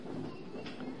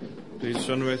Please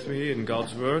turn with me in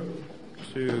God's Word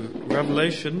to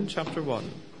Revelation chapter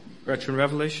 1,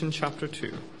 Revelation chapter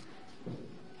 2.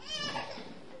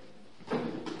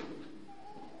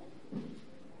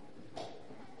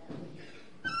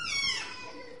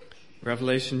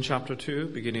 Revelation chapter 2,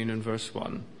 beginning in verse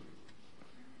 1.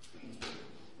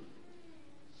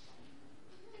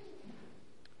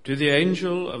 To the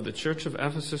angel of the church of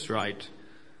Ephesus write,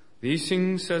 These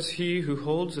things says he who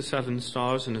holds the 7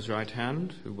 stars in his right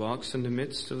hand, who walks in the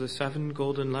midst of the 7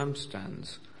 golden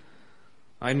lampstands.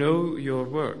 I know your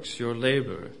works, your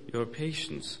labor, your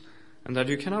patience, and that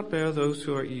you cannot bear those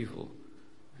who are evil.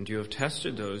 And you have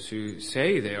tested those who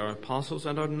say they are apostles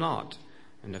and are not,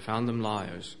 and have found them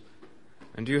liars.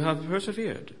 And you have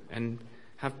persevered, and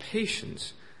have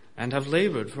patience, and have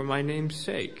labored for my name's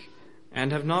sake,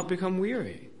 and have not become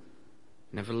weary.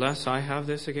 Nevertheless, I have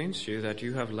this against you, that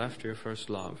you have left your first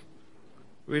love.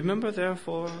 Remember,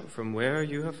 therefore, from where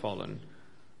you have fallen.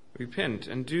 Repent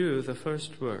and do the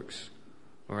first works,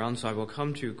 or else I will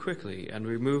come to you quickly and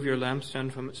remove your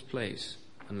lampstand from its place,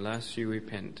 unless you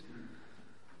repent.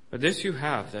 But this you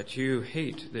have, that you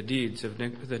hate the deeds of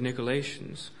the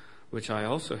Nicolaitans, which I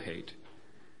also hate.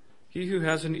 He who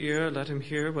has an ear, let him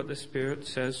hear what the Spirit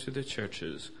says to the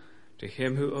churches. To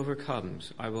him who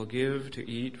overcomes, I will give to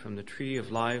eat from the tree of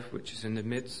life which is in the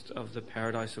midst of the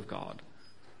paradise of God.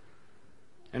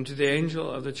 And to the angel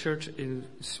of the church in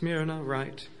Smyrna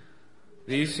write,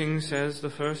 These things says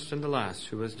the first and the last,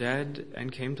 who was dead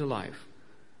and came to life.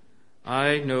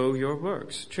 I know your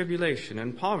works, tribulation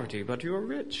and poverty, but you are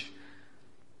rich.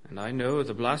 And I know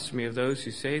the blasphemy of those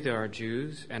who say they are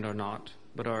Jews and are not,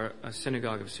 but are a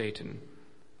synagogue of Satan.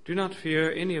 Do not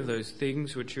fear any of those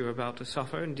things which you are about to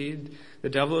suffer. Indeed, the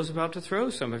devil is about to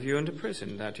throw some of you into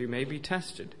prison, that you may be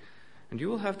tested, and you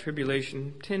will have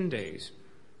tribulation 10 days.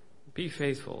 Be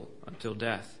faithful until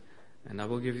death, and I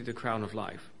will give you the crown of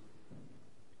life.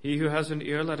 He who has an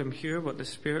ear, let him hear what the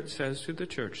Spirit says to the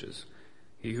churches.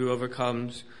 He who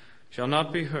overcomes shall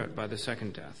not be hurt by the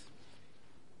second death.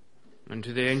 And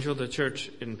to the angel of the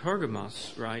church in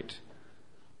Pergamos write,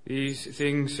 These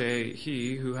things say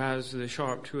he who has the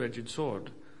sharp two-edged sword.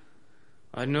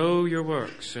 I know your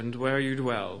works and where you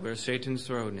dwell, where Satan's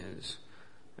throne is.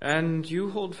 And you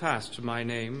hold fast to my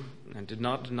name, and did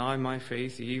not deny my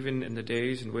faith even in the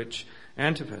days in which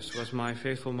Antipas was my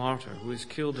faithful martyr, who is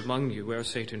killed among you where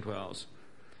Satan dwells.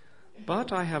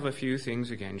 But I have a few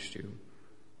things against you,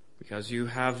 because you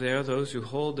have there those who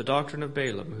hold the doctrine of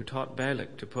Balaam, who taught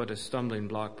Balak to put a stumbling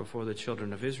block before the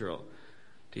children of Israel,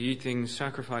 to eat things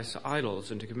sacrificed to idols,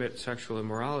 and to commit sexual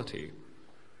immorality.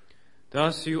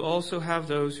 Thus you also have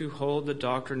those who hold the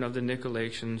doctrine of the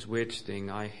Nicolaitans, which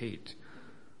thing I hate.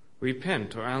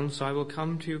 Repent, or else I will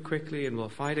come to you quickly, and will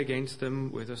fight against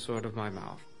them with the sword of my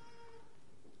mouth.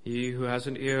 He who has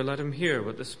an ear, let him hear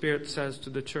what the Spirit says to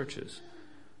the churches.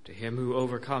 To him who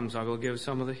overcomes, I will give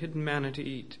some of the hidden manna to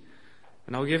eat.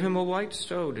 And I will give him a white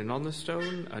stone, and on the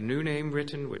stone a new name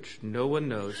written, which no one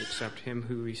knows except him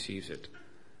who receives it.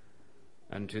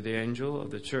 And to the angel of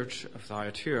the church of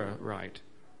Thyatira write,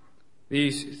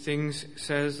 These things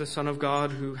says the Son of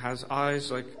God, who has eyes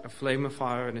like a flame of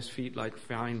fire and his feet like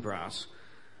fine brass.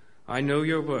 I know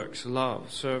your works,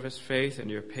 love, service, faith, and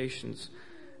your patience.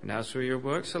 And as for your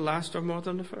works, the last are more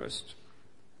than the first.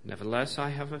 Nevertheless, I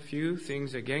have a few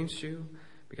things against you,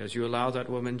 because you allow that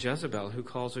woman Jezebel, who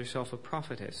calls herself a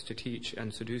prophetess, to teach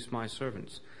and seduce my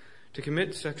servants, to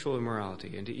commit sexual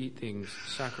immorality, and to eat things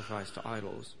sacrificed to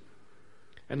idols.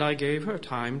 And I gave her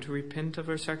time to repent of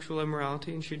her sexual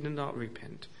immorality, and she did not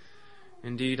repent.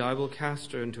 Indeed, I will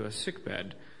cast her into a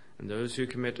sickbed, and those who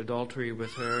commit adultery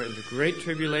with her into great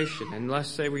tribulation,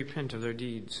 unless they repent of their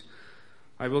deeds.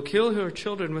 I will kill her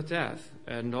children with death,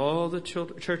 and all the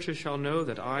churches shall know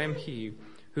that I am he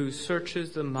who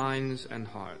searches the minds and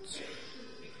hearts.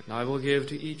 And I will give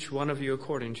to each one of you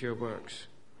according to your works.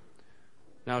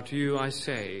 Now to you I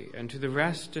say, and to the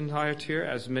rest in Thyatira,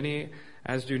 as many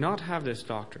as do not have this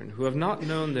doctrine, who have not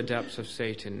known the depths of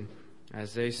Satan,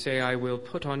 as they say, I will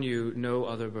put on you no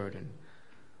other burden.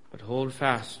 But hold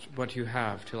fast what you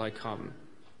have till I come.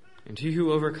 And he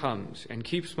who overcomes and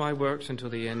keeps my works until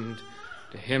the end,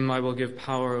 to him I will give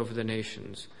power over the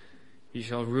nations. He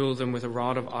shall rule them with a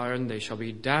rod of iron. They shall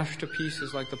be dashed to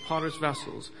pieces like the potter's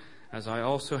vessels, as I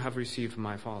also have received from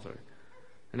my Father.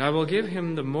 And I will give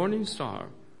him the morning star.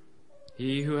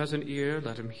 He who has an ear,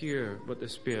 let him hear what the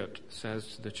Spirit says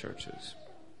to the churches.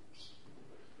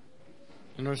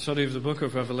 In our study of the book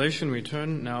of Revelation, we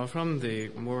turn now from the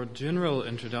more general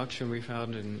introduction we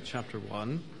found in chapter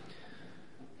 1.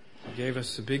 It gave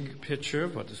us a big picture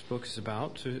of what this book is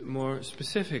about, to more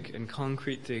specific and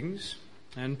concrete things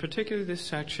and particularly this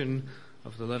section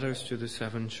of the letters to the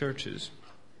seven churches.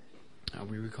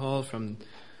 We recall from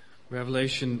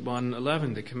Revelation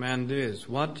 1:11, the command is,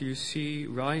 "What you see,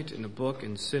 write in a book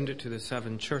and send it to the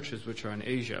seven churches which are in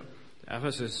Asia, to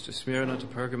Ephesus, to Smyrna, to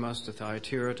Pergamos, to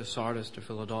Thyatira, to Sardis, to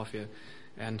Philadelphia,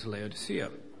 and to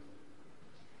Laodicea."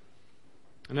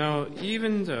 Now,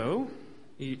 even though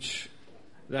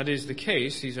that is the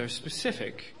case, these are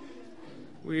specific,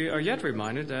 we are yet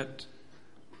reminded that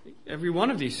every one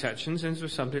of these sections ends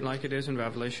with something like it is in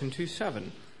Revelation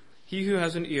 2:7. "He who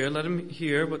has an ear, let him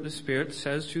hear what the Spirit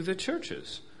says to the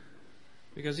churches."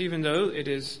 Because even though it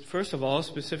is, first of all,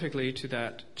 specifically to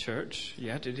that church,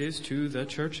 yet it is to the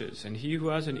churches. And he who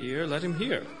has an ear, let him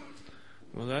hear.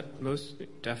 Well, that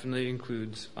most definitely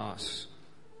includes us.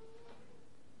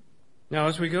 Now,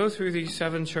 as we go through these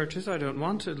seven churches, I don't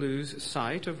want to lose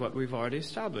sight of what we've already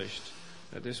established,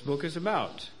 that this book is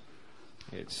about.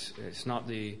 It's not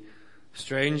the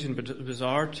strange and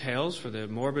bizarre tales for the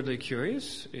morbidly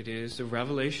curious. It is the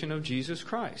revelation of Jesus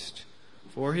Christ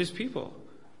for his people.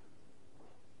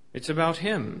 It's about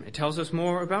him. It tells us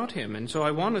more about him. And so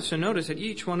I want us to notice that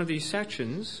each one of these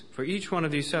sections, for each one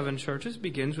of these seven churches,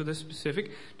 begins with a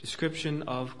specific description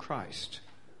of Christ.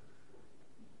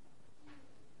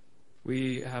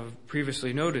 We have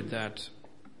previously noted that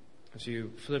as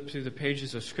you flip through the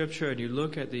pages of Scripture and you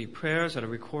look at the prayers that are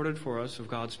recorded for us of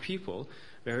God's people,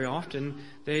 very often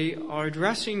they are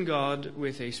addressing God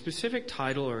with a specific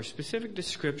title or a specific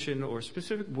description or a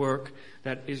specific work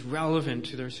that is relevant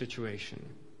to their situation.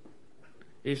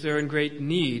 If they're in great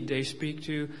need, they speak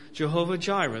to Jehovah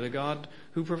Jireh, the God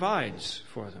who provides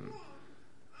for them.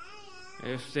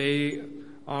 If they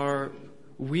are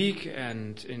weak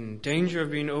and in danger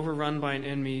of being overrun by an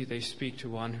enemy, they speak to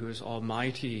one who is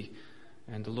almighty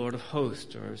and the Lord of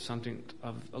hosts, or something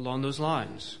along those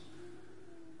lines.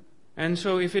 And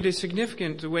so if it is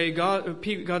significant the way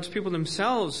God's people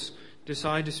themselves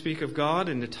decide to speak of God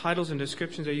and the titles and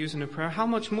descriptions they use in a prayer, how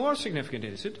much more significant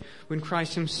is it when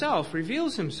Christ himself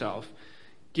reveals himself,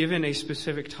 given a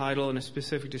specific title and a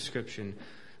specific description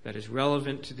that is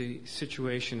relevant to the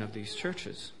situation of these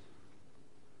churches?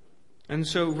 And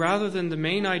so rather than the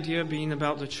main idea being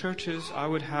about the churches, I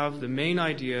would have the main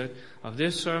idea of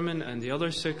this sermon and the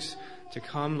other 6 to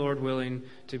come, Lord willing,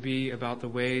 to be about the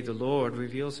way the Lord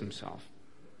reveals himself.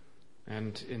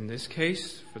 And in this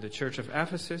case, for the church of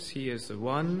Ephesus, he is the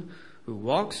one who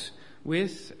walks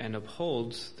with and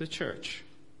upholds the church.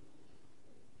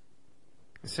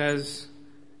 It says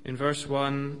in verse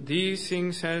 1, "These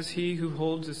things says he who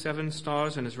holds the 7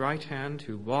 stars in his right hand,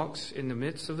 who walks in the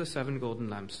midst of the 7 golden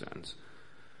lampstands."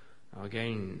 Now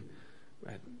again,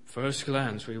 at first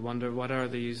glance, we wonder what are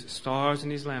these stars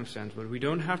and these lampstands, but we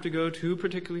don't have to go too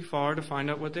particularly far to find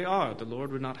out what they are. The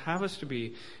Lord would not have us to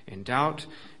be in doubt.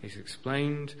 It's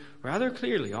explained rather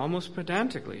clearly, almost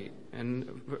pedantically,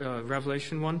 in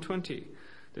Revelation 1:20.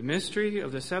 "The mystery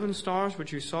of the 7 stars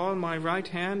which you saw in my right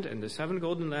hand and the 7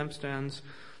 golden lampstands.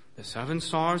 The 7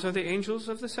 stars are the angels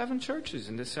of the 7 churches,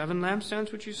 and the 7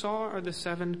 lampstands which you saw are the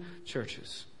 7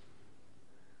 churches."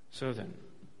 So then,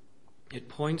 it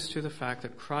points to the fact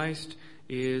that Christ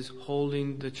is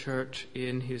holding the church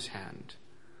in his hand.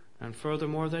 And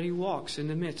furthermore, that he walks in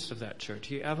the midst of that church.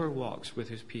 He ever walks with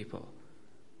his people.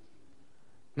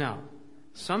 Now,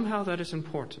 somehow that is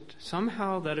important.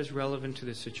 Somehow that is relevant to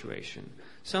the situation.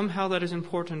 Somehow that is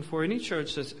important for any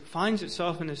church that finds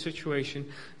itself in the situation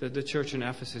that the church in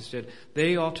Ephesus did.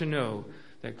 They ought to know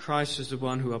that Christ is the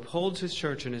one who upholds his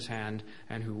church in his hand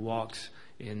and who walks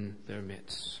in their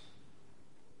midst.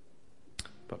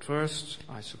 But first,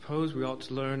 I suppose we ought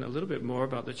to learn a little bit more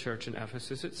about the church in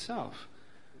Ephesus itself.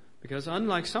 Because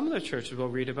unlike some of the churches we'll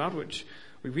read about, which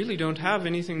we really don't have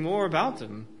anything more about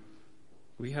them,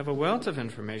 we have a wealth of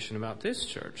information about this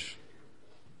church.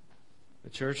 The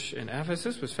church in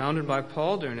Ephesus was founded by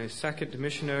Paul during his 2nd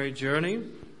missionary journey,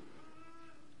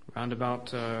 around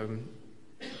about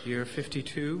year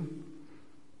 52.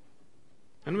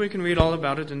 And we can read all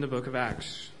about it in the book of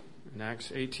Acts. In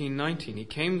Acts 18:19, he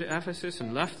came to Ephesus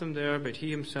and left them there, but he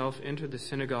himself entered the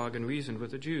synagogue and reasoned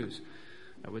with the Jews.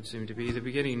 That would seem to be the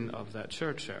beginning of that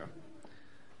church there.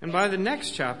 And by the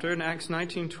next chapter, in Acts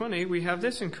 19:20, we have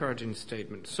this encouraging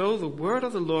statement. "So the word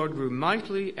of the Lord grew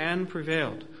mightily and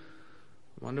prevailed."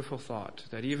 Wonderful thought,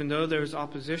 that even though there is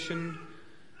opposition,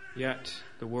 yet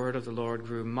the word of the Lord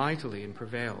grew mightily and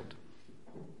prevailed.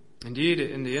 Indeed,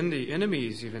 in the end, the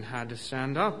enemies even had to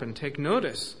stand up and take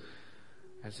notice.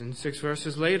 As in 6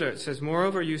 verses later, it says,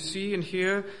 "Moreover, you see and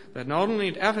hear that not only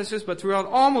at Ephesus, but throughout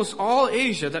almost all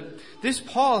Asia, that this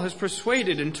Paul has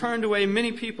persuaded and turned away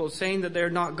many people, saying that they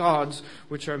are not gods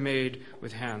which are made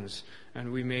with hands."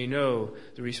 And we may know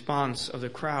the response of the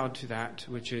crowd to that,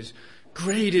 which is,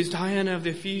 "Great is Diana of the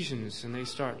Ephesians." And they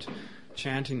start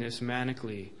chanting this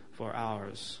manically for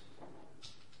hours.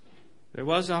 There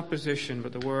was opposition,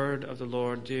 but the word of the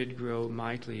Lord did grow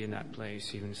mightily in that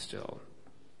place, even still.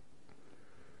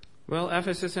 Well,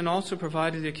 Ephesus then also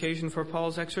provided the occasion for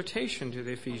Paul's exhortation to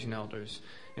the Ephesian elders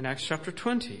in Acts chapter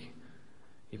 20.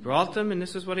 He brought them, and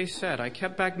this is what he said: "I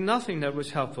kept back nothing that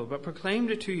was helpful, but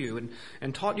proclaimed it to you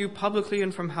and taught you publicly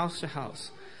and from house to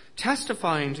house,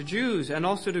 testifying to Jews and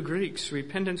also to Greeks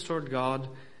repentance toward God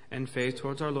and faith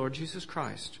towards our Lord Jesus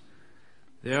Christ.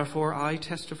 Therefore I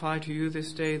testify to you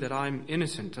this day that I am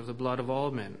innocent of the blood of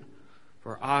all men,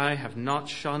 for I have not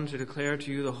shunned to declare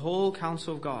to you the whole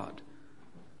counsel of God.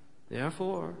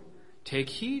 Therefore take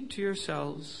heed to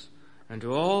yourselves and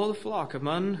to all the flock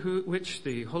among which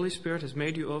the Holy Spirit has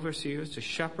made you overseers to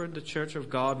shepherd the church of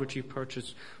God which he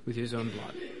purchased with his own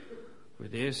blood. For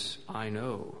this I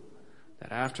know,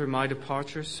 that after my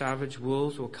departure savage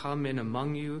wolves will come in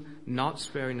among you, not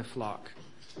sparing the flock.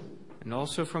 And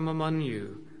also from among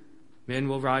you men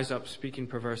will rise up speaking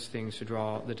perverse things to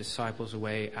draw the disciples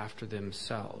away after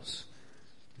themselves.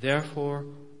 Therefore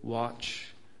watch,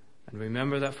 and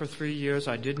remember that for 3 years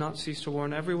I did not cease to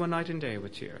warn everyone night and day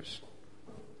with tears."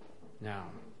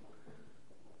 Now,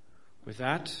 with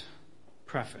that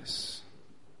preface,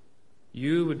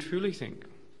 you would truly think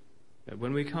that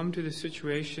when we come to the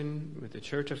situation with the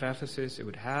church of Ephesus, it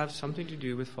would have something to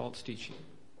do with false teaching.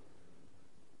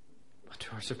 But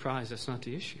to our surprise, that's not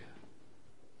the issue.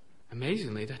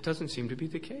 Amazingly, that doesn't seem to be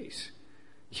the case.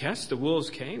 Yes, the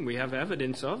wolves came. We have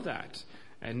evidence of that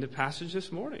in the passage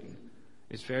this morning.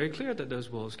 It's very clear that those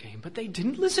wolves came, but they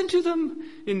didn't listen to them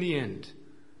in the end.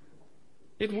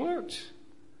 It worked.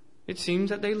 It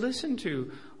seems that they listened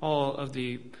to all of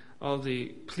the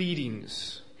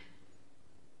pleadings,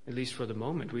 at least for the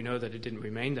moment. We know that it didn't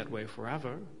remain that way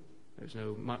forever. There's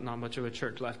not much of a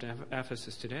church left in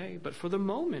Ephesus today. But for the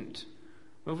moment,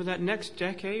 over that next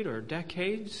decade or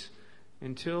decades,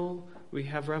 until we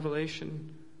have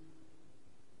Revelation,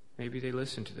 maybe they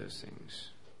listen to those things.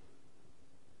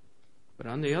 But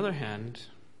on the other hand,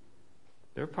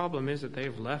 their problem is that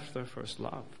they've left their first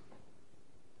love.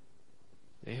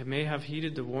 They may have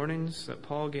heeded the warnings that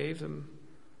Paul gave them,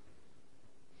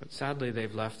 but sadly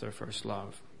they've left their first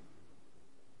love.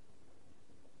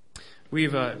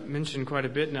 We've mentioned quite a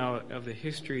bit now of the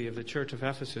history of the church of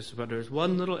Ephesus, but there's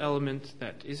one little element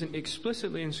that isn't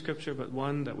explicitly in Scripture, but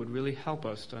one that would really help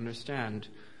us to understand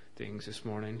things this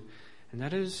morning. And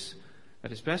that is,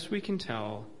 that as best we can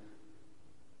tell,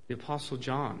 the Apostle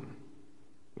John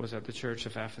was at the church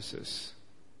of Ephesus,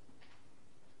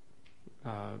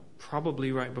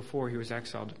 probably right before he was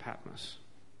exiled to Patmos.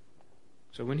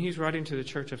 So when he's writing to the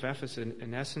church of Ephesus,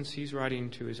 in essence, he's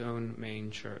writing to his own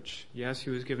main church. Yes, he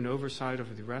was given oversight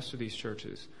over the rest of these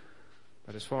churches,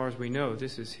 but as far as we know,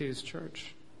 this is his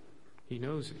church. He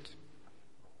knows it.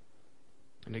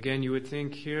 And again, you would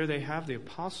think here they have the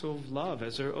apostle of love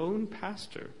as their own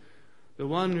pastor, the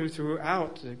one who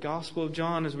throughout the Gospel of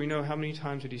John, as we know, how many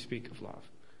times did he speak of love?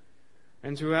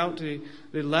 And throughout the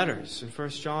letters in 1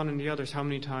 John and the others, how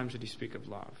many times did he speak of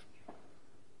love?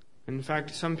 In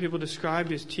fact, some people describe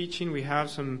his teaching. We have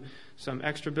some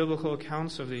extra biblical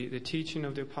accounts of the teaching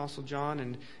of the Apostle John,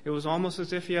 and it was almost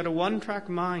as if he had a one-track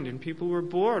mind and people were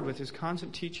bored with his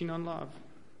constant teaching on love.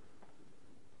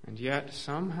 And yet,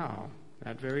 somehow,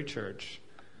 that very church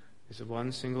is the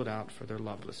one singled out for their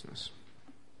lovelessness.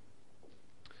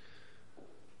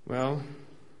 Well,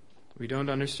 we don't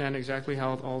understand exactly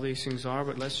how all these things are,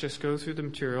 but let's just go through the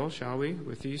material, shall we,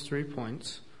 with these 3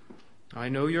 points. I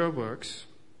know your works.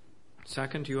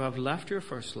 Second, you have left your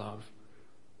first love.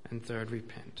 And third,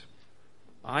 repent.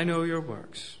 I know your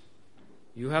works.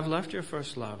 You have left your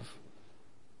first love.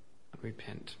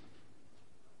 Repent.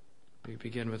 We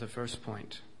begin with the first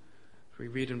point. We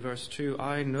read in verse 2,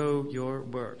 I know your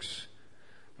works.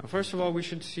 Now, first of all, we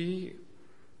should see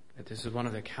that this is one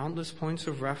of the countless points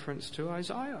of reference to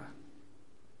Isaiah.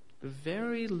 The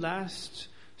very last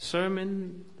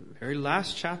sermon, the very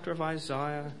last chapter of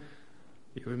Isaiah,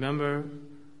 you remember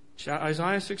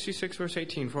Isaiah 66 verse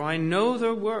 18, for I know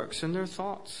their works and their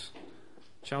thoughts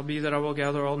shall be that I will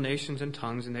gather all nations and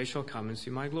tongues, and they shall come and see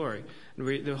my glory. And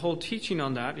the whole teaching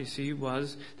on that, you see,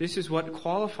 was this is what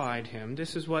qualified him.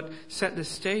 This is what set the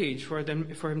stage for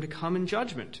him to come in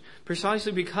judgment.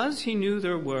 Precisely because he knew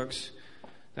their works,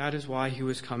 that is why he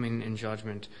was coming in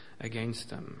judgment against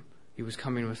them. He was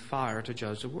coming with fire to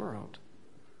judge the world.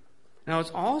 Now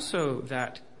it's also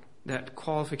that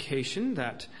qualification,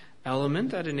 that element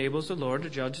that enables the Lord to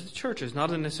judge the churches. Not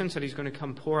in the sense that he's going to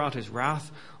come pour out his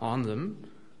wrath on them,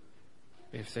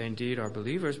 if they indeed are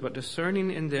believers, but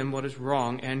discerning in them what is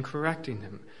wrong and correcting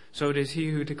them. So it is he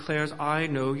who declares, I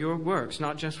know your works,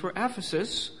 not just for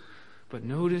Ephesus, but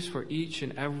notice for each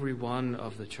and every one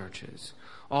of the churches.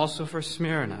 Also for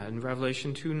Smyrna in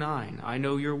Revelation 2:9, I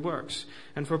know your works.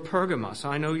 And for Pergamos,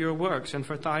 I know your works. And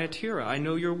for Thyatira, I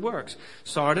know your works.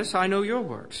 Sardis, I know your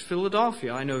works.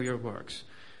 Philadelphia, I know your works.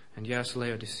 And yes,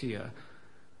 Laodicea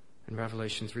in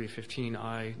Revelation 3:15,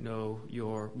 I know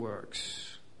your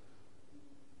works.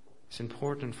 It's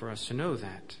important for us to know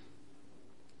that.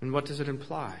 And what does it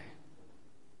imply?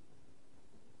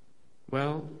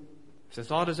 Well, if the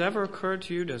thought has ever occurred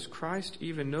to you, does Christ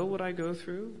even know what I go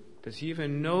through? Does he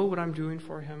even know what I'm doing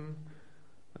for him?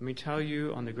 Let me tell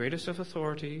you on the greatest of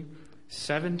authority,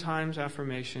 7 times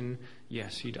affirmation,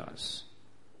 yes, he does.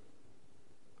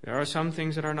 There are some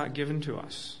things that are not given to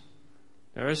us.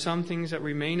 There are some things that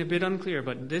remain a bit unclear,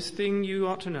 but this thing you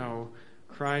ought to know,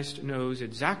 Christ knows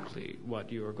exactly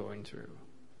what you are going through.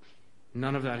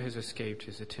 None of that has escaped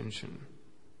his attention.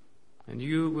 And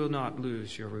you will not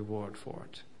lose your reward for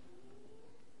it.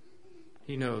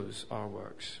 He knows our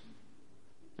works.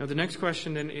 Now the next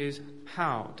question then is,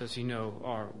 how does he know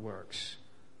our works?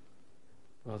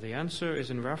 Well, the answer is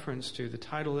in reference to the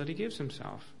title that he gives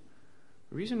himself.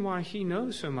 The reason why he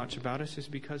knows so much about us is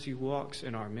because he walks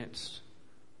in our midst.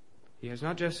 He has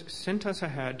not just sent us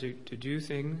ahead to do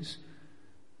things.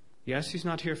 Yes, he's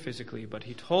not here physically, but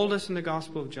he told us in the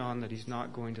Gospel of John that he's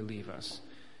not going to leave us.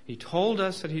 He told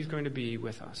us that he's going to be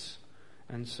with us.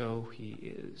 And so he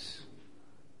is.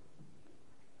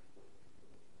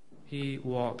 He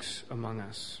walks among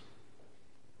us.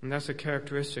 And that's a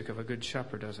characteristic of a good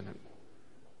shepherd, isn't it?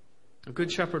 A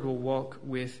good shepherd will walk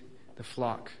with the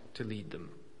flock to lead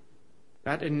them.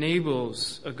 That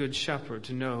enables a good shepherd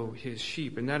to know his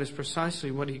sheep. And that is precisely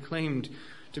what he claimed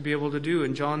to be able to do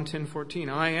in John 10:14.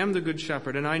 I am the good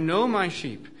shepherd, and I know my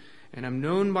sheep, and am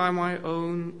known by my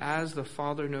own as the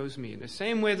Father knows me. In the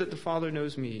same way that the Father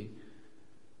knows me,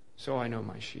 so I know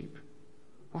my sheep.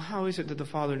 Well, how is it that the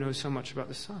Father knows so much about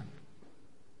the Son?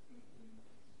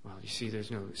 Well, you see,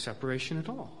 there's no separation at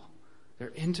all.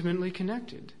 They're intimately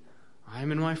connected. I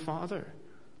am in my Father,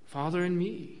 Father in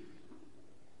me.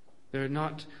 They're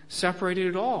not separated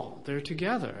at all. They're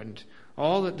together. And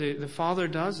all that the Father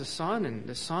does, the Son and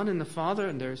the Father,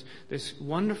 and there's this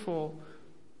wonderful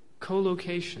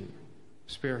co-location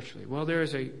spiritually. Well, there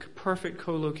is a perfect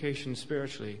co-location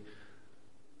spiritually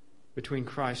between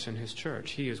Christ and his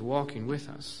church. He is walking with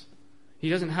us. He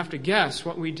doesn't have to guess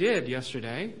what we did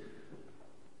yesterday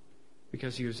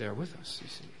because he was there with us, you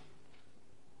see.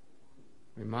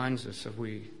 Reminds us of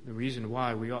the reason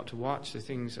why we ought to watch the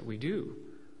things that we do.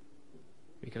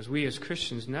 Because we as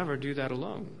Christians never do that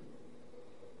alone.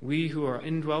 We who are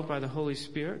indwelt by the Holy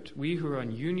Spirit, we who are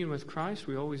in union with Christ,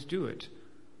 we always do it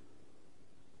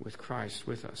with Christ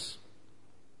with us.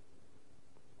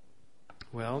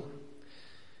 Well,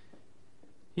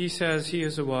 he says he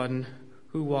is the one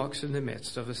who walks in the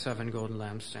midst of the 7 golden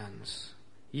lampstands.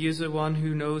 He is the one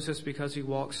who knows us because he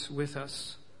walks with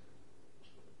us.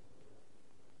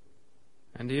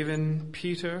 And even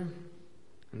Peter,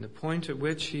 and the point at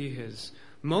which he is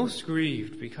most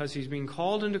grieved because he's being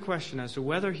called into question as to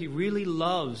whether he really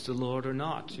loves the Lord or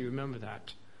not. You remember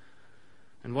that.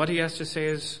 And what he has to say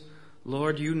is,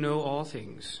 Lord, you know all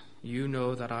things. You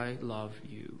know that I love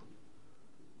you.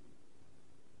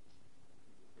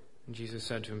 And Jesus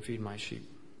said to him, feed my sheep.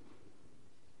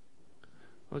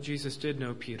 Well, Jesus did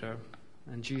know Peter,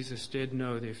 and Jesus did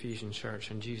know the Ephesian church,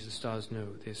 and Jesus does know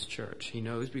this church. He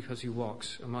knows because he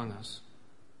walks among us.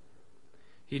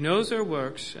 He knows their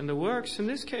works, and the works, in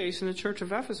this case, in the church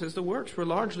of Ephesus, the works were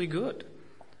largely good.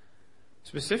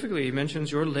 Specifically, he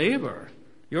mentions your labor,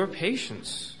 your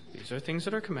patience. These are things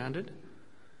that are commanded.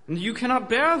 And you cannot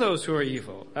bear those who are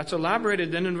evil. That's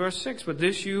elaborated then in verse 6. But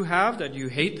this you have, that you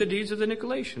hate the deeds of the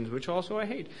Nicolaitans, which also I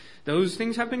hate. Those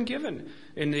things have been given.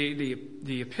 In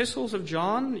the epistles of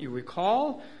John, you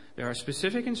recall, there are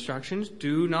specific instructions.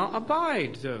 Do not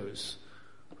abide those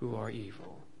who are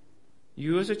evil.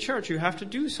 You as a church, you have to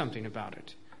do something about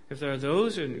it. If there are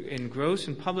those in gross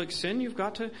and public sin, you've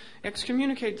got to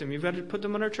excommunicate them. You've got to put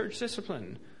them under church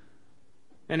discipline.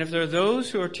 And if there are those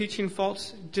who are teaching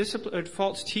false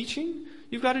teaching,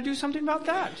 you've got to do something about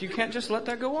that. You can't just let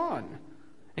that go on.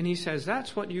 And he says,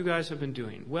 that's what you guys have been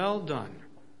doing. Well done.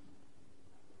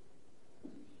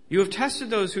 You have tested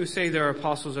those who say they're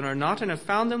apostles and are not, and have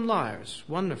found them liars.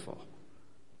 Wonderful.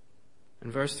 In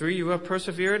verse 3, you have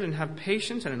persevered and have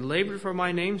patience and labored for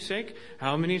my name's sake.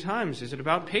 How many times is it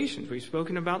about patience? We've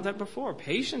spoken about that before.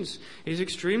 Patience is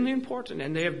extremely important,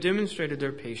 and they have demonstrated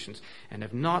their patience and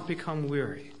have not become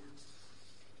weary.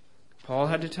 Paul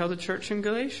had to tell the church in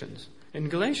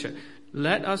Galatia,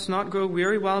 let us not grow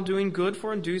weary while doing good,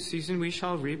 for in due season we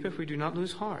shall reap if we do not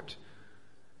lose heart.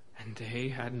 And they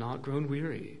had not grown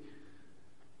weary.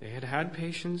 They had had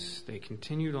patience. They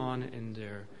continued on in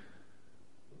their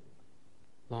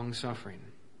long suffering.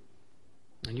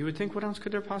 And you would think, what else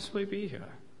could there possibly be here?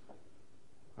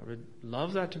 I would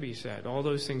love that to be said, all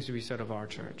those things to be said of our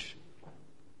church.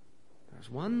 There's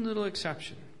one little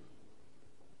exception.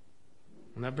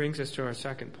 And that brings us to our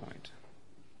second point.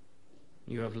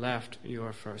 You have left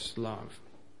your first love.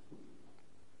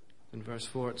 In verse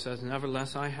 4 it says,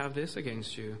 nevertheless I have this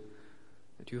against you,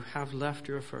 that you have left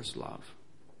your first love.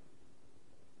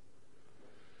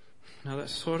 Now that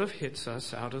sort of hits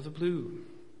us out of the blue.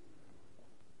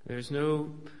 There's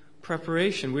no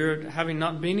preparation. We're having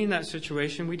not been in that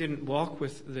situation. We didn't walk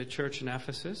with the church in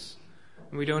Ephesus.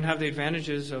 And we don't have the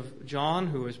advantages of John,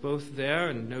 who was both there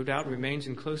and no doubt remains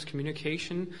in close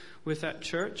communication with that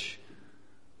church.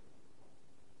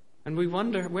 And we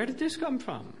wonder, where did this come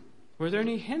from? Were there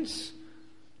any hints?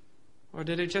 Or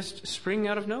did it just spring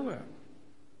out of nowhere?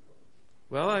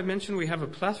 Well, I mentioned we have a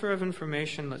plethora of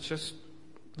information. Let's just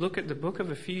look at the book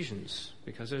of Ephesians,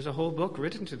 because there's a whole book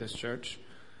written to this church,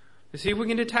 to see if we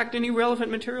can detect any relevant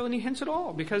material, any hints at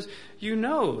all. Because you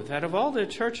know that of all the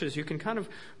churches, you can kind of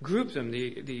group them.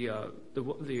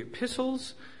 The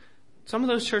epistles, some of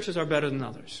those churches are better than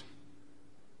others.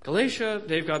 Galatia,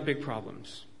 they've got big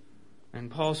problems.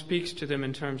 And Paul speaks to them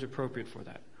in terms appropriate for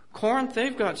that. Corinth,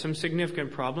 they've got some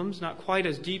significant problems, not quite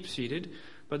as deep-seated,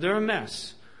 but they're a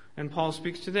mess. And Paul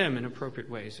speaks to them in appropriate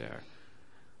ways there.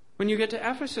 When you get to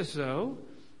Ephesus, though,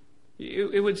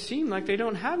 it would seem like they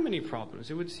don't have many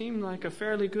problems. It would seem like a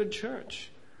fairly good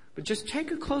church. But just take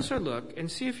a closer look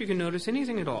and see if you can notice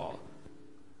anything at all.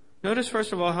 Notice,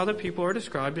 first of all, how the people are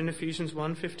described in Ephesians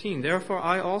 1:15. Therefore,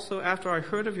 I also, after I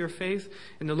heard of your faith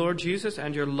in the Lord Jesus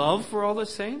and your love for all the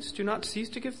saints, do not cease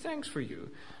to give thanks for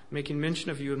you, making mention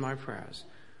of you in my prayers.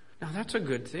 Now, that's a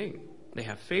good thing. They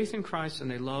have faith in Christ and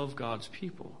they love God's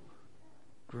people.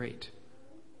 Great.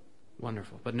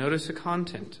 Wonderful. But notice the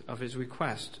content of his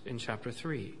request in chapter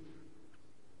 3.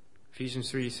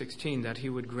 Ephesians 3:16, that he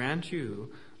would grant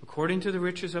you, according to the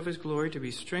riches of his glory, to be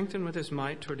strengthened with his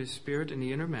might toward his spirit in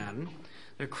the inner man,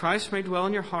 that Christ may dwell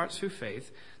in your hearts through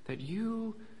faith, that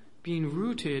you, being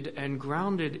rooted and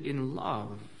grounded in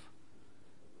love,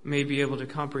 may be able to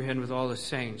comprehend with all the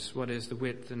saints what is the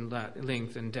width and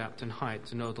length and depth and height,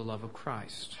 to know the love of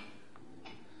Christ.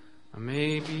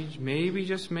 Maybe,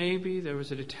 just maybe, there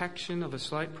was a detection of a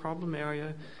slight problem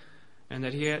area, and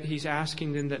that he's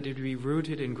asking them that they be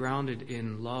rooted and grounded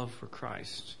in love for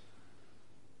Christ.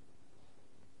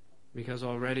 Because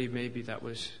already maybe that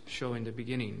was showing the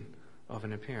beginning of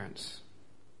an appearance.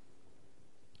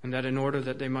 And that in order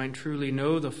that they might truly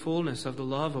know the fullness of the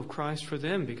love of Christ for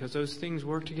them, because those things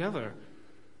work together.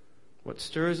 What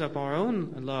stirs up our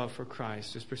own love for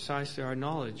Christ is precisely our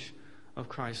knowledge of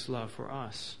Christ's love for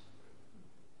us.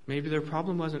 Maybe their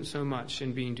problem wasn't so much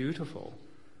in being dutiful.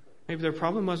 Maybe their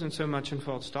problem wasn't so much in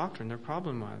false doctrine. Their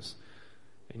problem was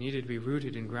they needed to be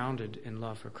rooted and grounded in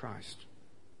love for Christ.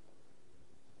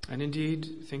 And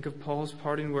indeed, think of Paul's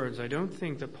parting words. I don't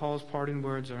think that Paul's parting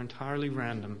words are entirely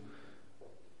random.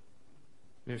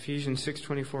 In Ephesians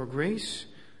 6:24, grace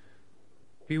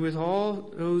be with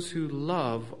all those who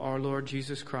love our Lord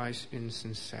Jesus Christ in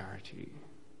sincerity.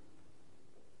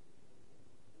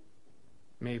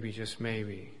 Maybe, just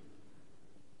maybe,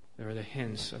 there are the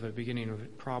hints of a beginning of a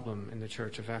problem in the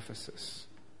church of Ephesus.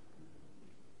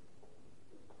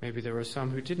 Maybe there were some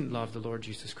who didn't love the Lord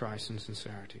Jesus Christ in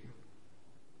sincerity.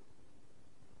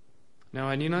 Now,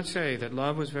 I need not say that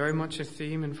love was very much a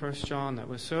theme in 1 John. That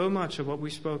was so much of what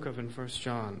we spoke of in 1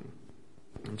 John.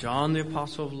 And John, the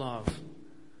apostle of love.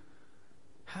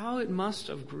 How it must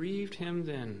have grieved him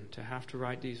then to have to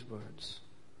write these words.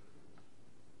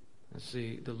 As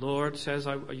the Lord says,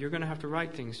 you're going to have to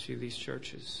write things to these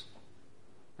churches.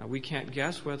 Now, we can't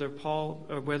guess whether Paul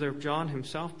or whether John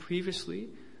himself previously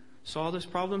saw this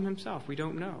problem himself. We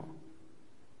don't know.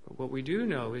 But what we do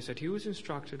know is that he was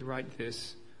instructed to write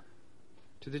this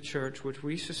to the church, which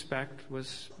we suspect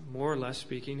was more or less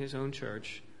speaking his own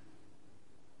church.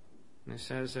 And it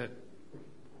says that,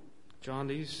 John,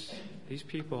 these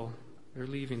people, they're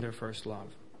leaving their first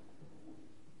love.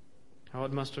 How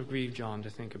it must have grieved John to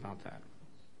think about that.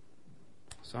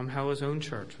 Somehow his own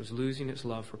church was losing its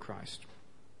love for Christ.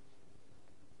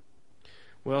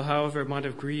 Well, however it might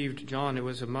have grieved John, it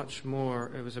was a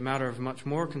matter of much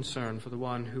more concern for the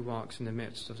one who walks in the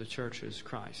midst of the church's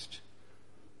Christ.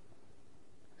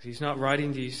 He's not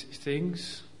writing these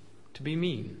things to be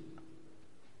mean.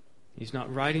 He's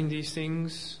not writing these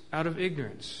things out of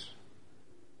ignorance.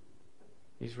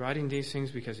 He's writing these things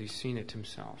because he's seen it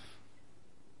himself.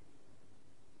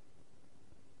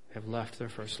 They have left their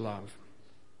first love.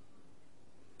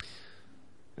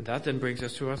 And that then brings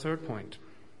us to our third point.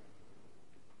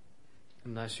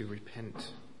 Unless you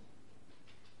repent.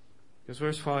 Because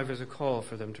verse 5 is a call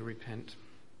for them to repent.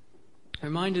 I'm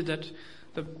reminded that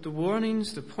the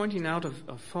warnings, the pointing out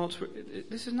of faults,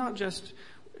 this is not just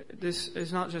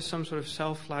some sort of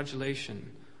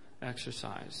self-flagellation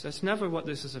exercise. That's never what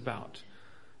this is about.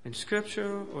 In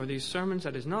Scripture or these sermons,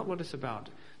 that is not what it's about.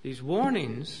 These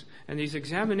warnings and these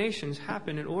examinations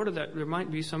happen in order that there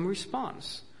might be some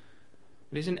response.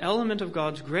 It is an element of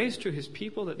God's grace to his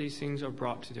people that these things are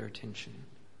brought to their attention.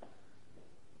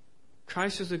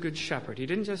 Christ is the good shepherd. He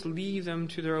didn't just leave them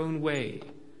to their own way.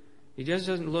 He just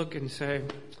doesn't look and say,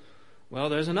 well,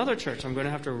 there's another church I'm going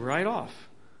to have to write off.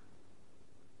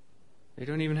 They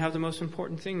don't even have the most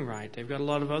important thing right. They've got a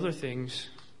lot of other things,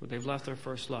 but they've left their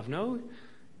first love. No,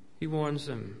 he warns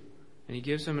them, and he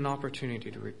gives them an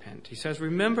opportunity to repent. He says,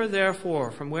 remember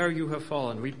therefore from where you have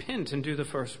fallen, repent and do the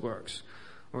first works,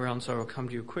 or else I will come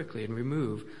to you quickly and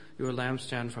remove your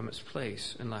lampstand from its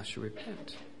place unless you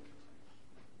repent.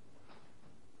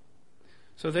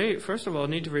 So they, first of all,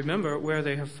 need to remember where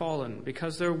they have fallen,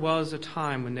 because there was a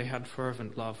time when they had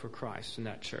fervent love for Christ in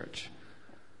that church.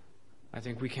 I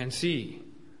think we can see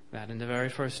that in the very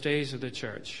first days of the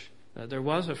church, that there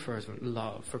was a fervent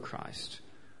love for Christ.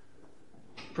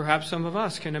 Perhaps some of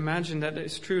us can imagine that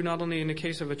it's true not only in the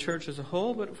case of a church as a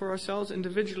whole, but for ourselves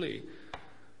individually.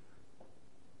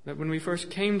 That when we first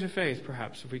came to faith,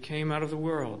 perhaps, if we came out of the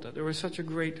world, that there was such a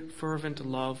great fervent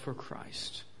love for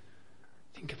Christ.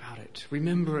 Think about it.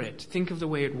 Remember it. Think of the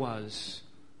way it was.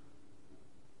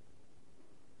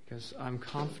 Because I'm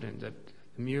confident that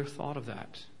the mere thought of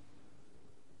that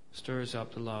stirs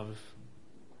up the love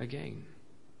again.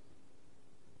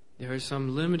 There is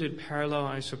some limited parallel,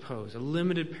 I suppose, a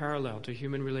limited parallel to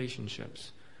human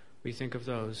relationships. We think of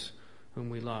those whom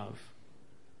we love.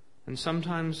 And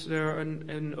sometimes there are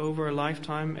over a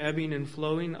lifetime ebbing and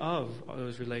flowing of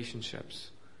those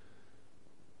relationships.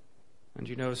 And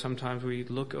you know, sometimes we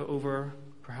look over,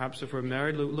 perhaps if we're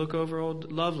married, look over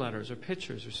old love letters or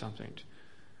pictures or something.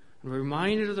 And we're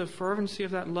reminded of the fervency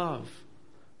of that love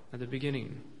at the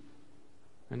beginning.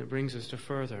 And it brings us to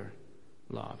further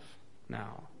love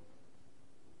now.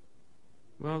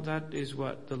 Well, that is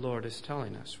what the Lord is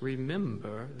telling us.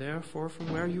 Remember, therefore,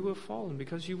 from where you have fallen,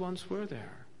 because you once were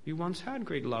there. You once had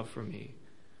great love for me.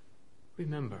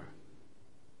 Remember.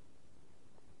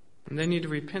 And they need to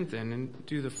repent then and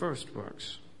do the first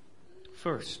works.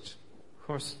 First. Of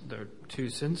course, there are two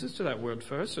senses to that word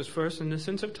first. There's first in the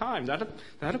sense of time. That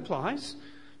applies,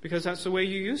 because that's the way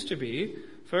you used to be.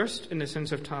 First in the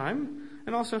sense of time,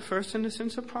 and also first in the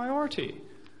sense of priority.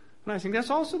 And I think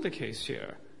that's also the case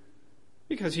here.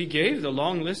 Because he gave the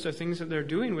long list of things that they're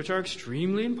doing, which are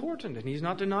extremely important. And he's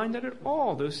not denying that at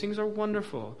all. Those things are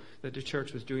wonderful that the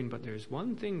church was doing. But there's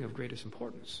one thing of greatest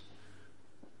importance.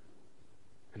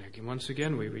 And again, once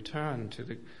again, we return to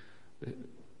the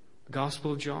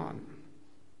Gospel of John.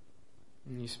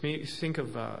 And you think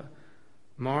of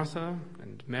Martha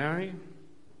and Mary.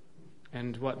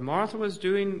 And what Martha was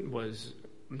doing was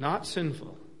not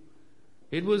sinful.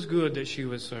 It was good that she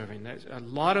was serving. A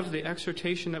lot of the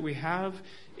exhortation that we have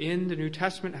in the New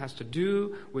Testament has to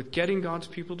do with getting God's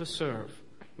people to serve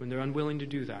when they're unwilling to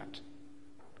do that.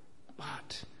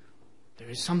 But there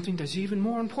is something that's even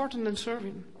more important than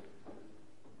serving.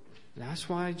 That's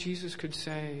why Jesus could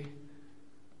say,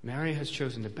 Mary has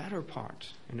chosen the better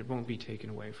part, and it won't be taken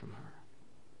away from her.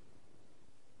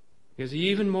 Because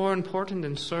even more important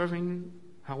than serving,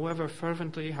 however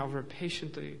fervently, however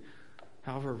patiently,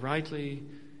 however rightly,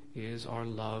 is our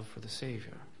love for the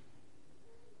Savior.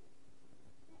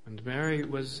 And Mary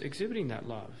was exhibiting that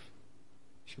love.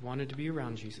 She wanted to be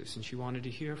around Jesus, and she wanted to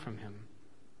hear from him.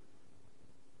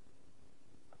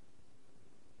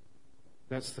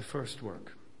 That's the first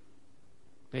work.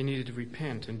 They needed to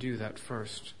repent and do that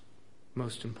first,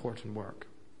 most important work.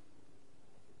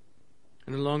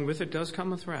 And along with it does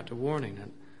come a threat, a warning.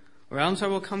 Or else I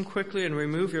will come quickly and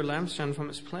remove your lampstand from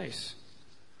its place.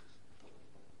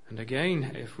 And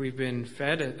again, if we've been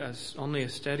fed as only a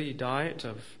steady diet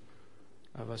of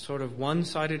a sort of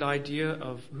one-sided idea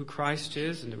of who Christ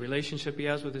is and the relationship he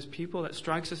has with his people, that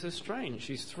strikes us as strange.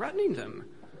 He's threatening them.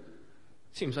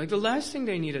 Seems like the last thing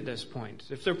they need at this point.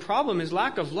 If their problem is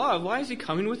lack of love, why is he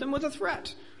coming with them with a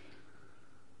threat?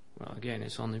 Well, again,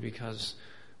 it's only because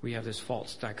we have this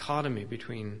false dichotomy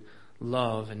between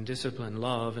love and discipline,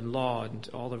 love and law, and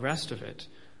all the rest of it.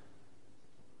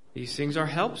 These things are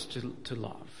helps to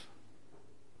love.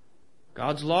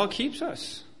 God's law keeps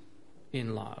us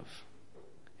in love.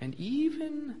 And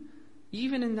even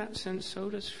in that sense, so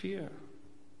does fear.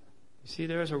 You see,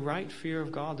 there is a right fear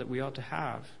of God that we ought to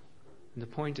have. And the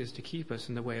point is to keep us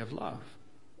in the way of love.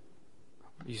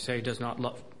 You say, does not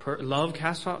love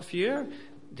cast out fear?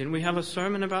 Didn't we have a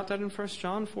sermon about that in 1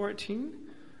 John 4:18?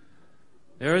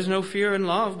 There is no fear in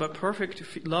love, but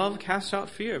perfect love casts out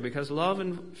fear, because love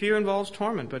and fear involves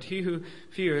torment, but he who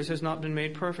fears has not been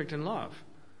made perfect in love.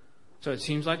 So it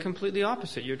seems like completely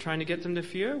opposite. You're trying to get them to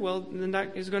fear, well, then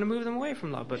that is going to move them away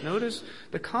from love. But notice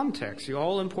the context, the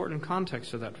all-important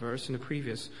context of that verse in the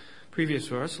previous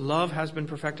verse. Love has been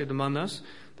perfected among us,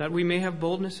 that we may have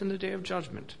boldness in the day of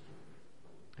judgment.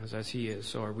 As he is,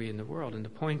 so are we in the world. And the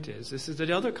point is, this is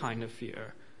the other kind of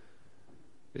fear.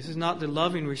 This is not the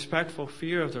loving, respectful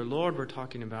fear of their Lord we're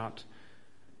talking about.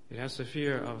 It has the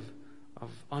fear of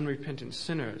unrepentant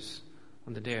sinners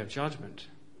on the day of judgment.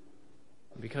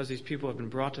 Because these people have been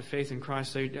brought to faith in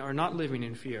Christ, they are not living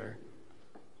in fear,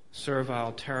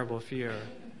 servile, terrible fear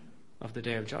of the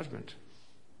day of judgment.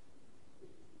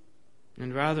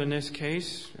 And rather in this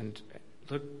case, and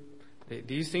look,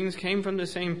 these things came from the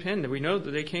same pen. We know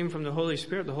that they came from the Holy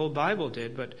Spirit. The whole Bible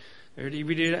did, but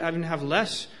we did even have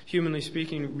less, humanly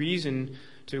speaking, reason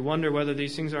to wonder whether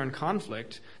these things are in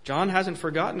conflict. John hasn't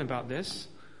forgotten about this.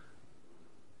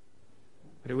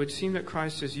 But it would seem that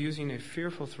Christ is using a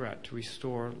fearful threat to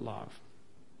restore love.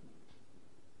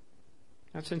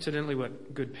 That's incidentally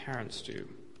what good parents do.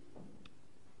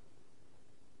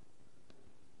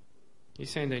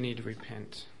 He's saying they need to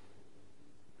repent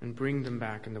and bring them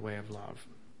back in the way of love.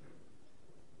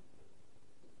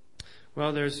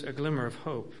 Well, there's a glimmer of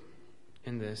hope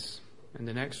in this, in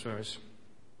the next verse.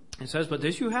 It says, "But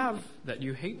this you have, that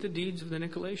you hate the deeds of the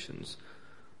Nicolaitans,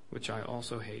 which I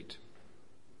also hate."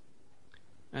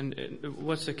 And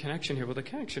what's the connection here? Well, the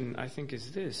connection, I think,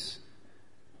 is this,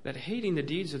 that hating the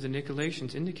deeds of the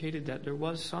Nicolaitans indicated that there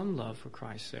was some love for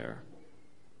Christ there.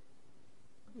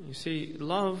 You see,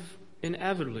 love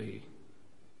inevitably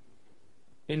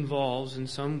involves in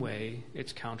some way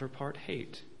its counterpart,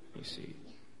 hate, you see.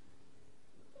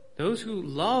 Those who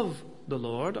love the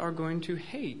Lord are going to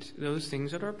hate those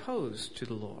things that are opposed to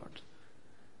the Lord.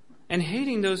 And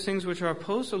hating those things which are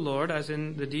opposed to the Lord, as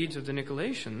in the deeds of the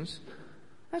Nicolaitans,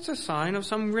 that's a sign of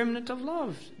some remnant of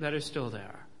love that is still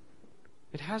there.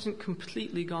 It hasn't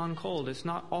completely gone cold. It's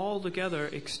not altogether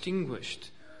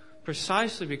extinguished.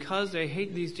 Precisely because they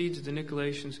hate these deeds of the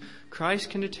Nicolaitans, Christ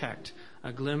can detect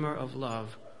a glimmer of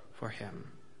love for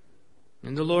him.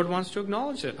 And the Lord wants to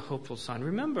acknowledge that hopeful sign.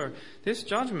 Remember, this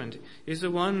judgment is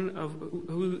the one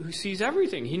who sees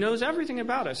everything. He knows everything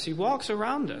about us. He walks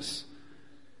around us.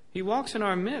 He walks in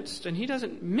our midst, and he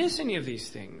doesn't miss any of these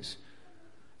things.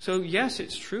 So yes,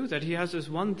 it's true that he has this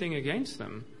one thing against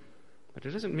them, but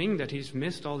it doesn't mean that he's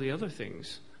missed all the other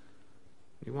things.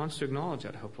 He wants to acknowledge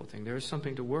that hopeful thing. There is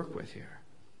something to work with here.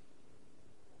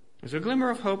 There's a glimmer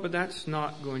of hope, but that's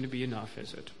not going to be enough,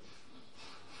 is it?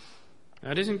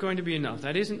 That isn't going to be enough.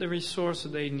 That isn't the resource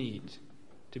that they need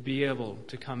to be able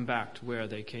to come back to where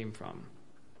they came from.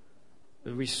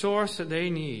 The resource that they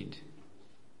need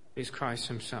is Christ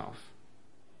himself.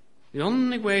 The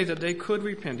only way that they could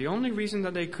repent, the only reason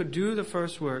that they could do the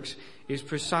first works is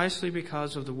precisely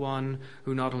because of the one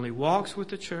who not only walks with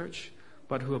the church,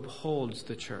 but who upholds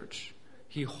the church.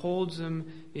 He holds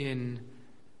them in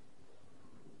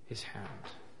his hand.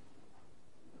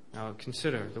 Now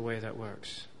consider the way that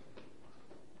works.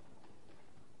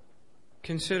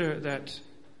 Consider that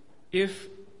if,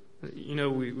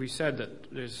 we said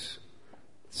that there's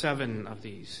 7 of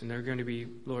these, and there are going to be,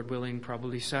 Lord willing,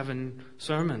 probably 7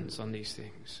 sermons on these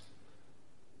things.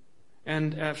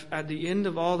 And at the end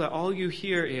of all that, all you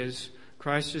hear is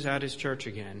Christ is at his church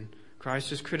again.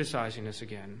 Christ is criticizing us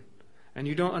again. And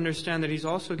you don't understand that he's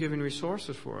also giving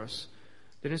resources for us.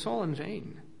 Then it's all in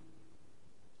vain.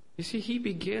 You see, he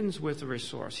begins with a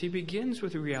resource. He begins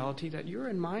with the reality that you're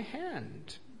in my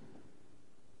hand.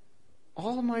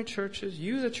 All of my churches,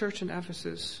 you, the church in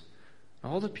Ephesus,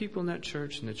 all the people in that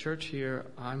church and the church here,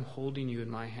 I'm holding you in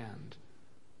my hand.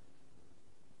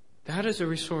 That is a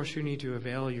resource you need to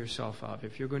avail yourself of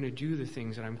if you're going to do the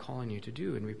things that I'm calling you to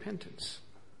do in repentance.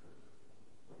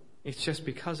 It's just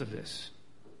because of this.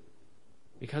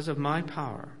 Because of my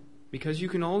power. Because you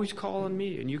can always call on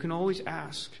me and you can always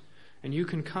ask. And you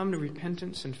can come to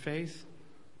repentance and faith.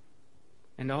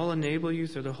 And I'll enable you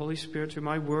through the Holy Spirit, through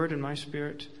my word and my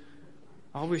spirit.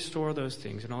 I'll restore those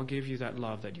things and I'll give you that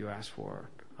love that you ask for.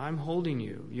 I'm holding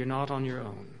you. You're not on your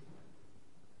own.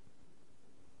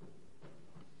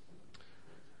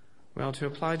 Well, to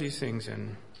apply these things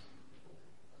in,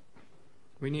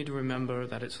 we need to remember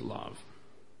that it's love.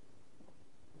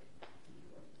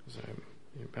 As I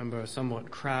remember a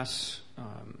somewhat crass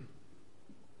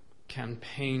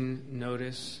campaign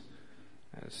notice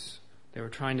as they were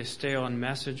trying to stay on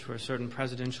message for a certain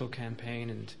presidential campaign,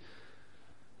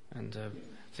 and the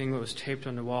thing that was taped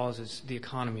on the walls is "the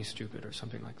economy stupid" or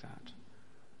something like that.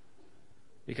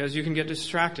 Because you can get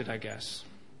distracted, I guess.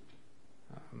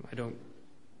 I don't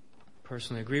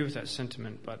personally agree with that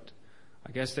sentiment, but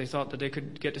I guess they thought that they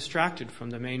could get distracted from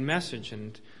the main message,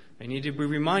 and they need to be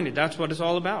reminded that's what it's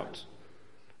all about.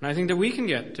 And I think that we can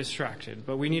get distracted,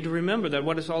 but we need to remember that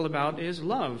what it's all about is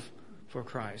love for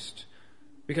Christ.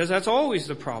 Because that's always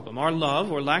the problem. Our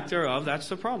love, or lack thereof, that's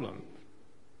the problem.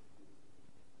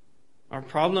 Our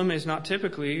problem is not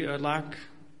typically a lack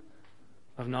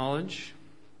of knowledge.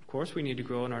 Of course, we need to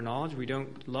grow in our knowledge. We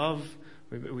don't love,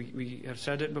 we have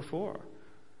said it before.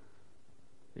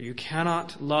 You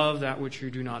cannot love that which you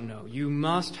do not know. You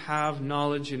must have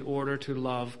knowledge in order to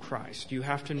love Christ. You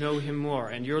have to know Him more,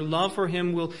 and your love for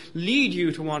Him will lead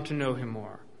you to want to know Him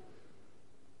more.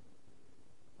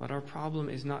 But our problem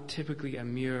is not typically a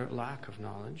mere lack of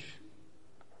knowledge.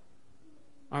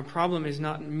 Our problem is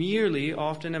not merely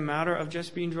often a matter of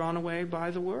just being drawn away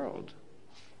by the world.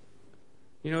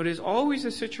 You know, it is always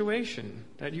a situation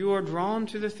that you are drawn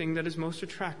to the thing that is most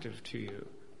attractive to you.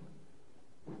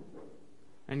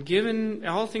 And given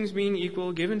all things being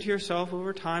equal, given to yourself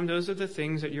over time, those are the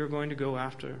things that you're going to go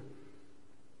after.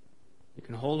 You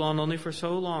can hold on only for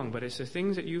so long, but it's the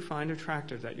things that you find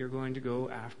attractive that you're going to go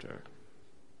after.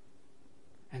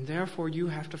 And therefore you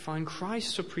have to find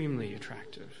Christ supremely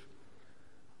attractive.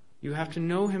 You have to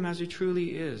know Him as He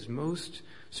truly is, most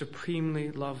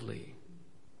supremely lovely.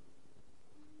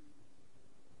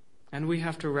 And we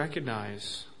have to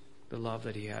recognize the love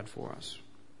that He had for us.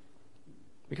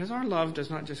 Because our love does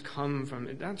not just come from,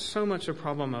 that's so much a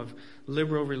problem of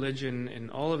liberal religion in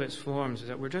all of its forms, is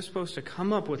that we're just supposed to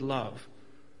come up with love.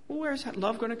 Well, where is that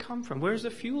love going to come from? Where's the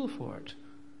fuel for it?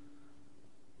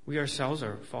 We ourselves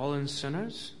are fallen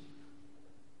sinners.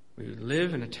 We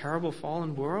live in a terrible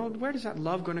fallen world. Where does that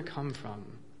love going to come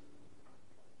from?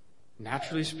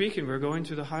 Naturally speaking, we're going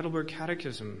through the Heidelberg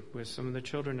Catechism with some of the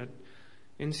children at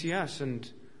NCS, and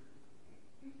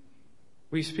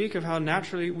we speak of how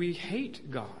naturally we hate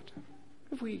God.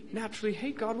 If we naturally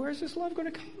hate God, where is this love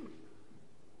going to come?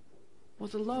 Well,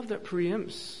 the love that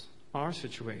preempts our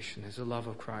situation is the love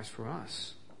of Christ for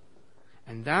us.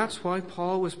 And that's why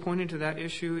Paul was pointing to that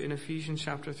issue in Ephesians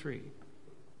chapter 3.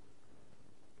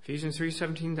 Ephesians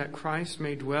 3:17, that Christ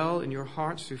may dwell in your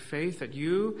hearts through faith, that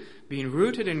you, being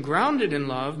rooted and grounded in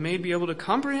love, may be able to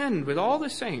comprehend with all the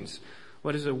saints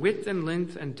what is the width and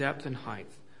length and depth and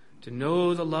height, to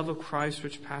know the love of Christ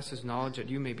which passes knowledge, that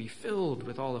you may be filled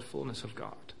with all the fullness of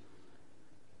God.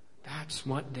 That's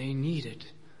what they needed.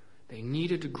 They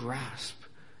needed to grasp.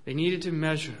 They needed to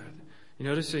measure. You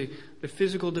notice the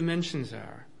physical dimensions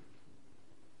there.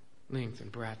 Length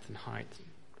and breadth and height.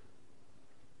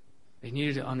 They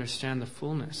needed to understand the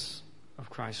fullness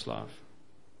of Christ's love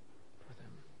for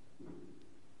them.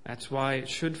 That's why it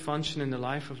should function in the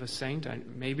life of a saint.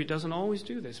 Maybe it doesn't always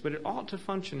do this, but it ought to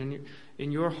function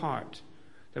in your heart.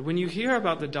 That when you hear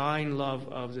about the dying love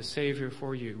of the Savior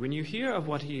for you, when you hear of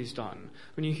what He has done,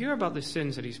 when you hear about the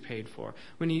sins that He's paid for,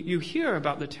 when you hear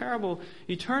about the terrible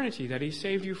eternity that He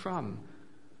saved you from,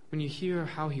 when you hear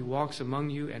how He walks among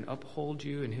you and upholds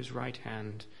you in His right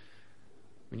hand,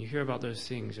 when you hear about those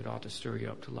things, it ought to stir you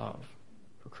up to love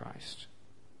for Christ.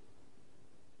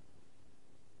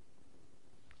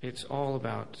 It's all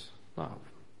about love.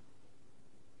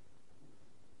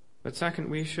 But second,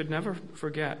 we should never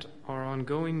forget our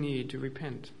ongoing need to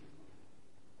repent.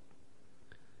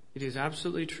 It is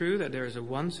absolutely true that there is a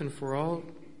once and for all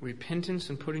repentance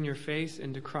and putting your faith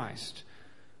into Christ.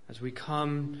 As we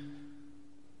come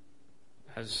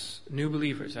as new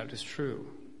believers, that is true.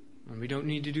 And we don't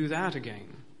need to do that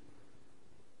again.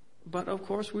 But of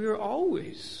course, we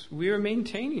are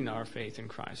maintaining our faith in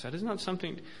Christ. That is not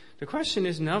something, the question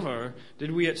is never,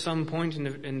 did we at some point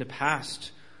in the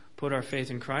past put our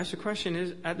faith in Christ? The question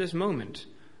is, at this moment,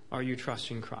 are you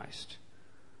trusting Christ?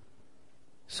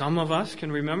 Some of us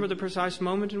can remember the precise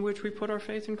moment in which we put our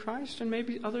faith in Christ, and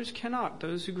maybe others cannot.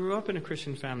 Those who grew up in a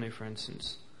Christian family, for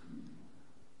instance.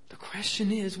 The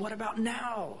question is, what about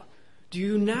now? Do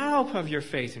you now have your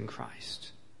faith in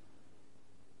Christ?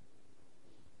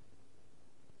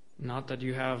 Not that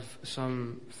you have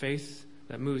some faith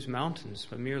that moves mountains,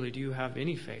 but merely do you have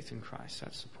any faith in Christ?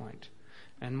 That's the point.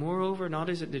 And moreover, not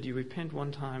is it that you repent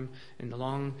one time in the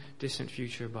long, distant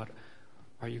future, but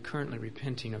are you currently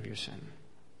repenting of your sin?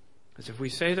 Because if we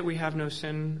say that we have no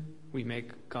sin, we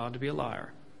make God to be a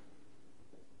liar.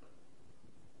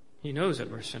 He knows that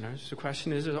we're sinners. The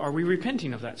question is, are we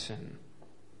repenting of that sin?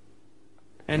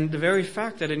 And the very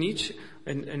fact that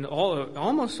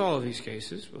almost all of these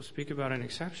cases, we'll speak about an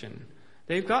exception,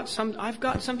 I've got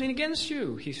something against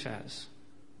you, he says.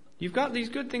 You've got these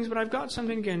good things, but I've got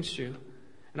something against you,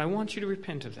 and I want you to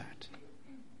repent of that.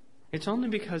 It's only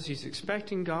because he's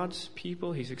expecting God's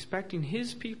people, he's expecting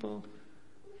his people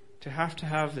to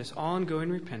have this ongoing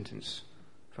repentance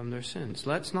from their sins.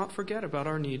 Let's not forget about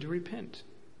our need to repent.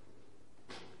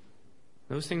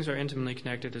 Those things are intimately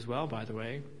connected as well, by the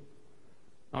way.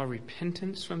 Our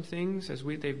repentance from things, as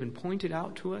they've been pointed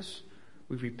out to us,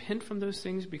 we repent from those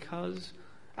things because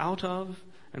out of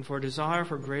and for a desire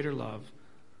for greater love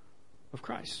of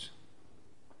Christ.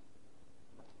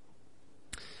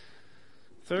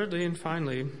 Thirdly and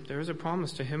finally, there is a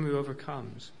promise to him who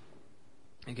overcomes.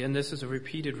 Again, this is a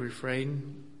repeated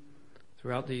refrain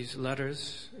throughout these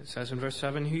letters. It says in verse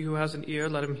 7, he who has an ear,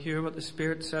 let him hear what the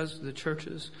Spirit says to the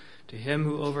churches. To him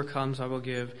who overcomes, I will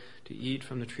give to eat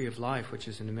from the tree of life, which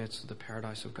is in the midst of the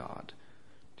paradise of God.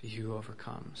 To he who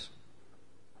overcomes.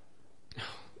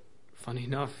 Funny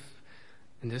enough,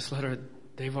 in this letter,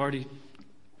 they've already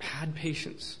had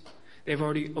patience. They've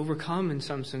already overcome, in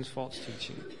some sense, false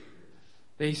teaching.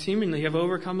 They seemingly have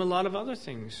overcome a lot of other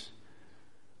things.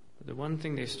 But the one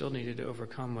thing they still needed to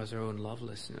overcome was their own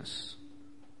lovelessness.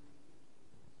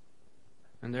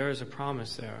 And there is a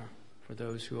promise there for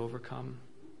those who overcome.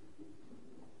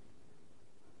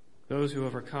 Those who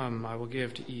overcome, I will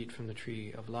give to eat from the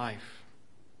tree of life.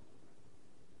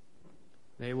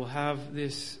 They will have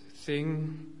this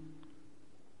thing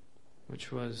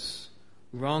which was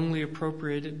wrongly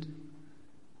appropriated,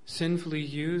 sinfully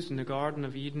used in the Garden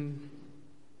of Eden.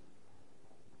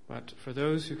 But for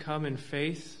those who come in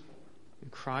faith in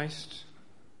Christ,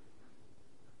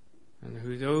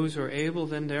 and those who are able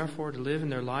then therefore to live in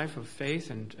their life of faith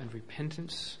and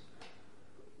repentance,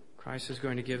 Christ is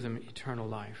going to give them eternal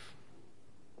life.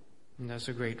 And that's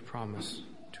a great promise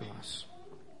to us.